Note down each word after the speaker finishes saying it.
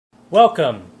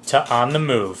Welcome to On the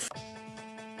Move.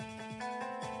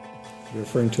 You're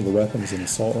referring to the weapons in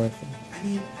assault rifle? I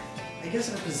mean, I guess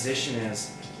our position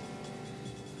is,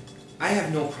 I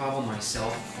have no problem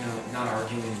myself, not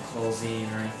arguing in closing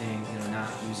or anything, not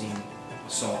using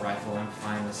assault rifle. I'm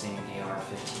fine with saying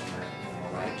AR-15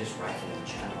 or, just rifle in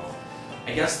general.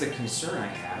 I guess the concern I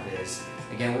have is,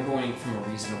 again, we're going from a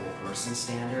reasonable person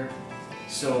standard.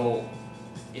 So,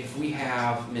 if we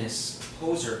have Ms.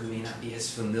 Poser, who may not be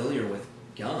as familiar with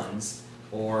guns,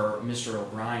 or Mr.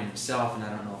 O'Brien himself, and I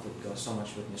don't know if it would go so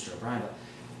much with Mr. O'Brien, but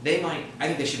I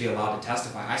think they should be allowed to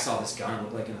testify. I saw this gun, it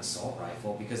looked like an assault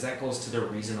rifle, because that goes to their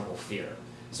reasonable fear.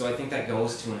 So I think that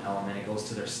goes to an element, it goes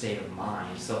to their state of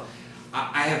mind. So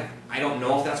I don't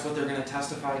know if that's what they're going to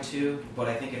testify to, but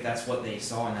I think if that's what they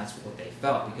saw and that's what they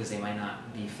felt, because they might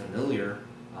not be familiar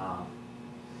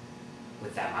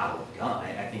with that model of gun,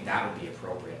 I think that would be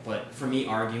appropriate. But for me,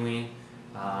 arguing,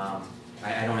 I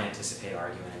don't anticipate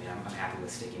arguing. I mean, I'm happy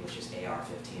with sticking with just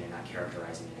AR-15 and not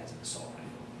characterizing it as an assault rifle.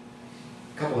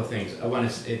 A couple of things. One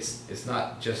is it's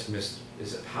not just is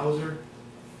it Pauser?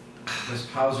 Ms.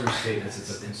 Pauser's statements,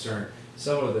 it's a concern.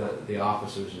 Some of the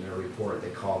officers in their report, they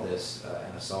call this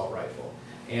an assault rifle.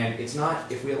 And it's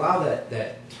not, if we allow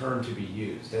that term to be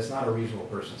used, that's not a reasonable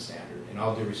person standard. In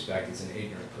all due respect, it's an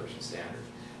ignorant person standard.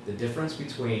 The difference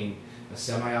between a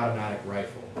semi-automatic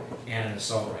rifle and an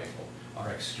assault rifle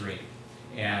are extreme.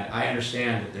 And I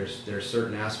understand that there's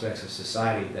certain aspects of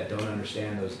society that don't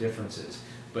understand those differences,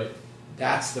 but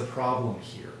that's the problem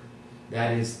here.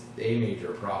 That is a major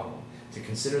problem. To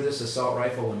consider this assault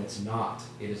rifle when it's not,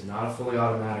 it is not a fully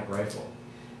automatic rifle,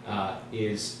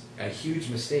 is a huge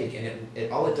mistake.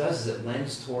 And all it does is it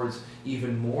lends towards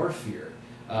even more fear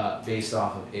based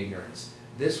off of ignorance.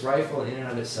 This rifle in and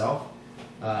of itself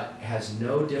has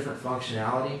no different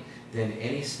functionality than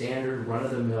any standard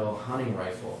run-of-the-mill hunting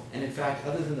rifle. And in fact,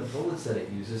 other than the bullets that it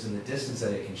uses and the distance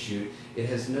that it can shoot, it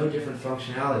has no different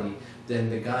functionality than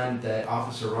the gun that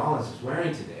Officer Rollins is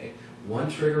wearing today. One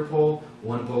trigger pull,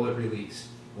 one bullet released.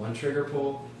 One trigger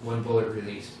pull, one bullet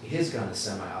released. His gun is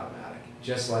semi-automatic,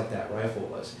 just like that rifle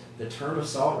was. The term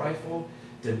assault rifle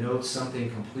denotes something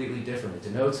completely different. It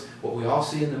denotes what we all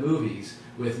see in the movies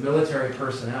with military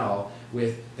personnel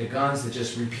with the guns that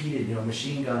just repeated,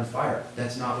 machine gun fire.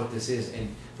 That's not what this is.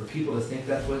 And for people to think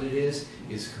that's what it is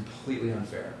completely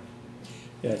unfair.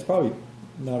 Yeah, it's probably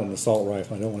not an assault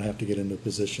rifle. I don't want to have to get into a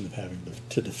position of having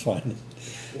to define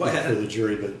it for the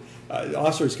jury, but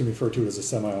officers can refer to it as a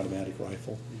semi-automatic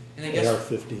rifle, and I guess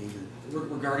AR-15.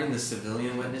 Regarding the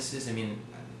civilian witnesses, I mean,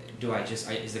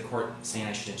 is the court saying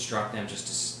I should instruct them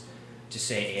just to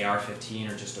say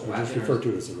AR-15 or just a weapon? Just refer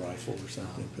to it as a rifle or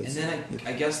something. And then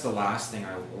I guess the last thing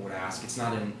I would ask, it's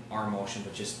not in our motion,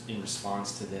 but just in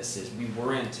response to this, is we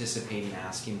were anticipating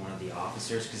asking one of the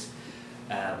officers, because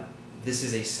this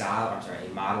is a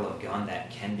model of gun that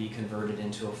can be converted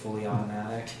into a fully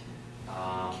automatic.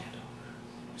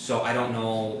 So I don't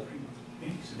know,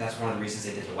 that's one of the reasons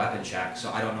they did the weapon check,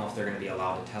 so I don't know if they're going to be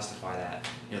allowed to testify that,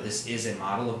 this is a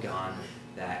model of gun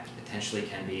that potentially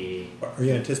can be Are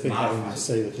you anticipating modified. having to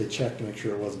say that they checked to make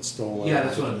sure it wasn't stolen? Yeah,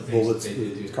 that's one of the things that they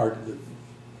did do. The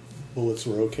bullets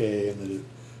were okay, and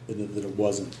that it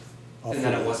wasn't. And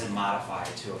that it wasn't modified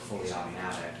to a fully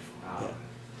automatic.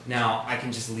 Now, I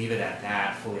can just leave it at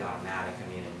that, fully automatic.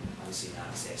 I mean, obviously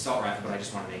not to say assault rifle, but I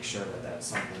just want to make sure that that's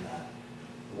something that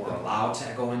we're allowed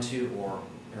to go into or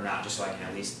not, just so I can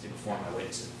at least inform my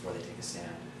witnesses before they take a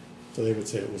stand. So they would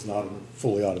say it was not a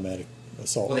fully automatic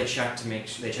assault. Well, they checked to make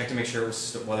sure it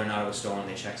was whether or not it was stolen.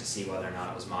 They checked to see whether or not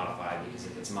it was modified, because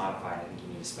if it's modified, I think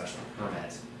you need a special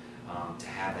permit to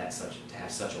have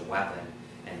such a weapon,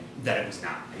 and that it was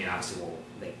not. I mean, obviously,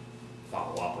 they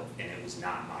follow up with, and it was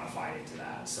not modified into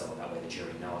that, so that way the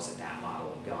jury knows that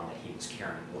model of gun that he was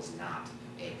carrying was not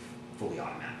a fully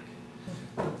automatic.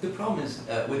 The problem is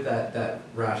with that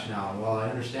rationale, and while I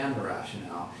understand the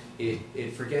rationale,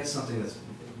 it forgets something that's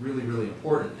really, really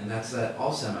important, and that's that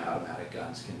all semi-automatic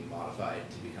guns can be modified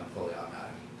to become fully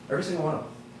automatic. Every single one of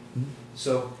them. Mm-hmm.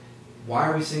 So why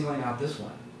are we singling out this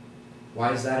one?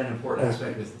 Why is that an important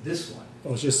aspect with this one? I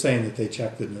was just saying that they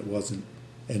checked it and it wasn't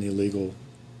an illegal.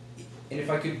 And if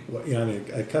I could... I mean,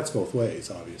 it cuts both ways,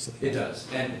 obviously. It does.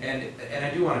 And I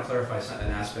do want to clarify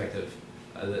an aspect of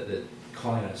the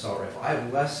calling it an assault rifle. I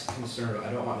have less concern,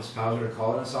 I don't want Ms. Pauser to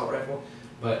call it an assault rifle,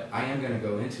 but I am going to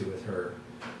go into with her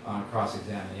on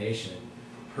cross-examination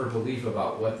her belief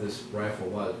about what this rifle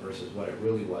was versus what it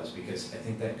really was, because I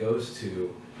think that goes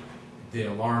to the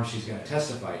alarm she's going to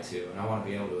testify to, and I want to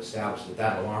be able to establish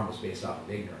that alarm was based off of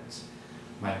ignorance.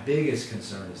 My biggest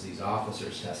concern is these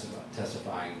officers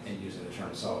testifying and using the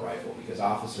term assault rifle, because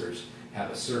officers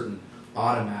have a certain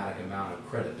automatic amount of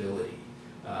credibility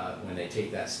when they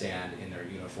take that stand in their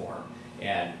uniform,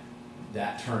 and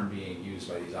that term being used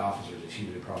by these officers is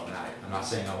hugely problematic. I'm not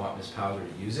saying I want Ms. Powser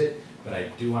to use it, but I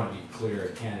do want to be clear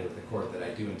and candid with the court that I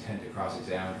do intend to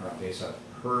cross-examine her based on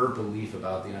her belief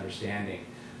about the understanding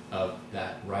of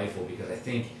that rifle, because I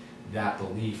think that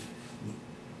belief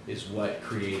is what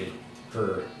created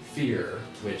her fear,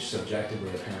 which subjectively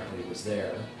apparently was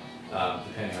there,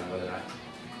 depending on whether or not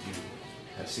you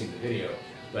have seen the video.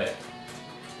 But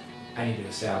I need to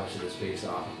establish that it's based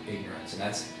off of ignorance, and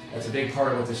that's a big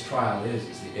part of what this trial is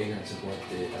the ignorance of what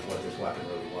this weapon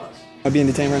really was. I'll be in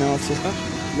detained right now, officer.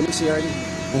 Let me see your ID.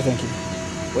 No, thank you.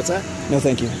 What's that? No,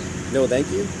 thank you. No,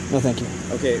 thank you? No, thank you.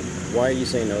 Okay, why are you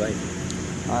saying no, thank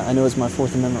you? I know it's my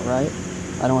Fourth Amendment right.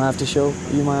 I don't have to show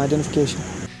you my identification.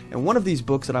 And one of these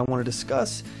books that I want to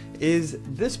discuss is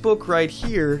this book right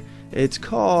here. It's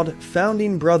called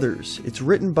Founding Brothers. It's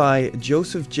written by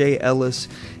Joseph J. Ellis,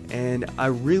 and I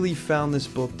really found this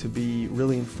book to be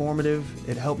really informative.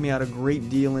 It helped me out a great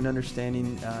deal in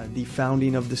understanding the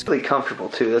founding of this. Really comfortable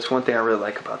too. That's one thing I really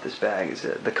like about this bag, is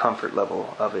the comfort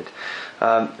level of it.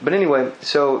 But anyway,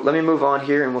 so let me move on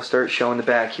here and we'll start showing the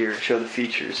back here, show the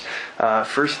features.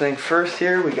 First thing first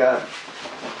here, we got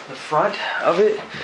the front of it.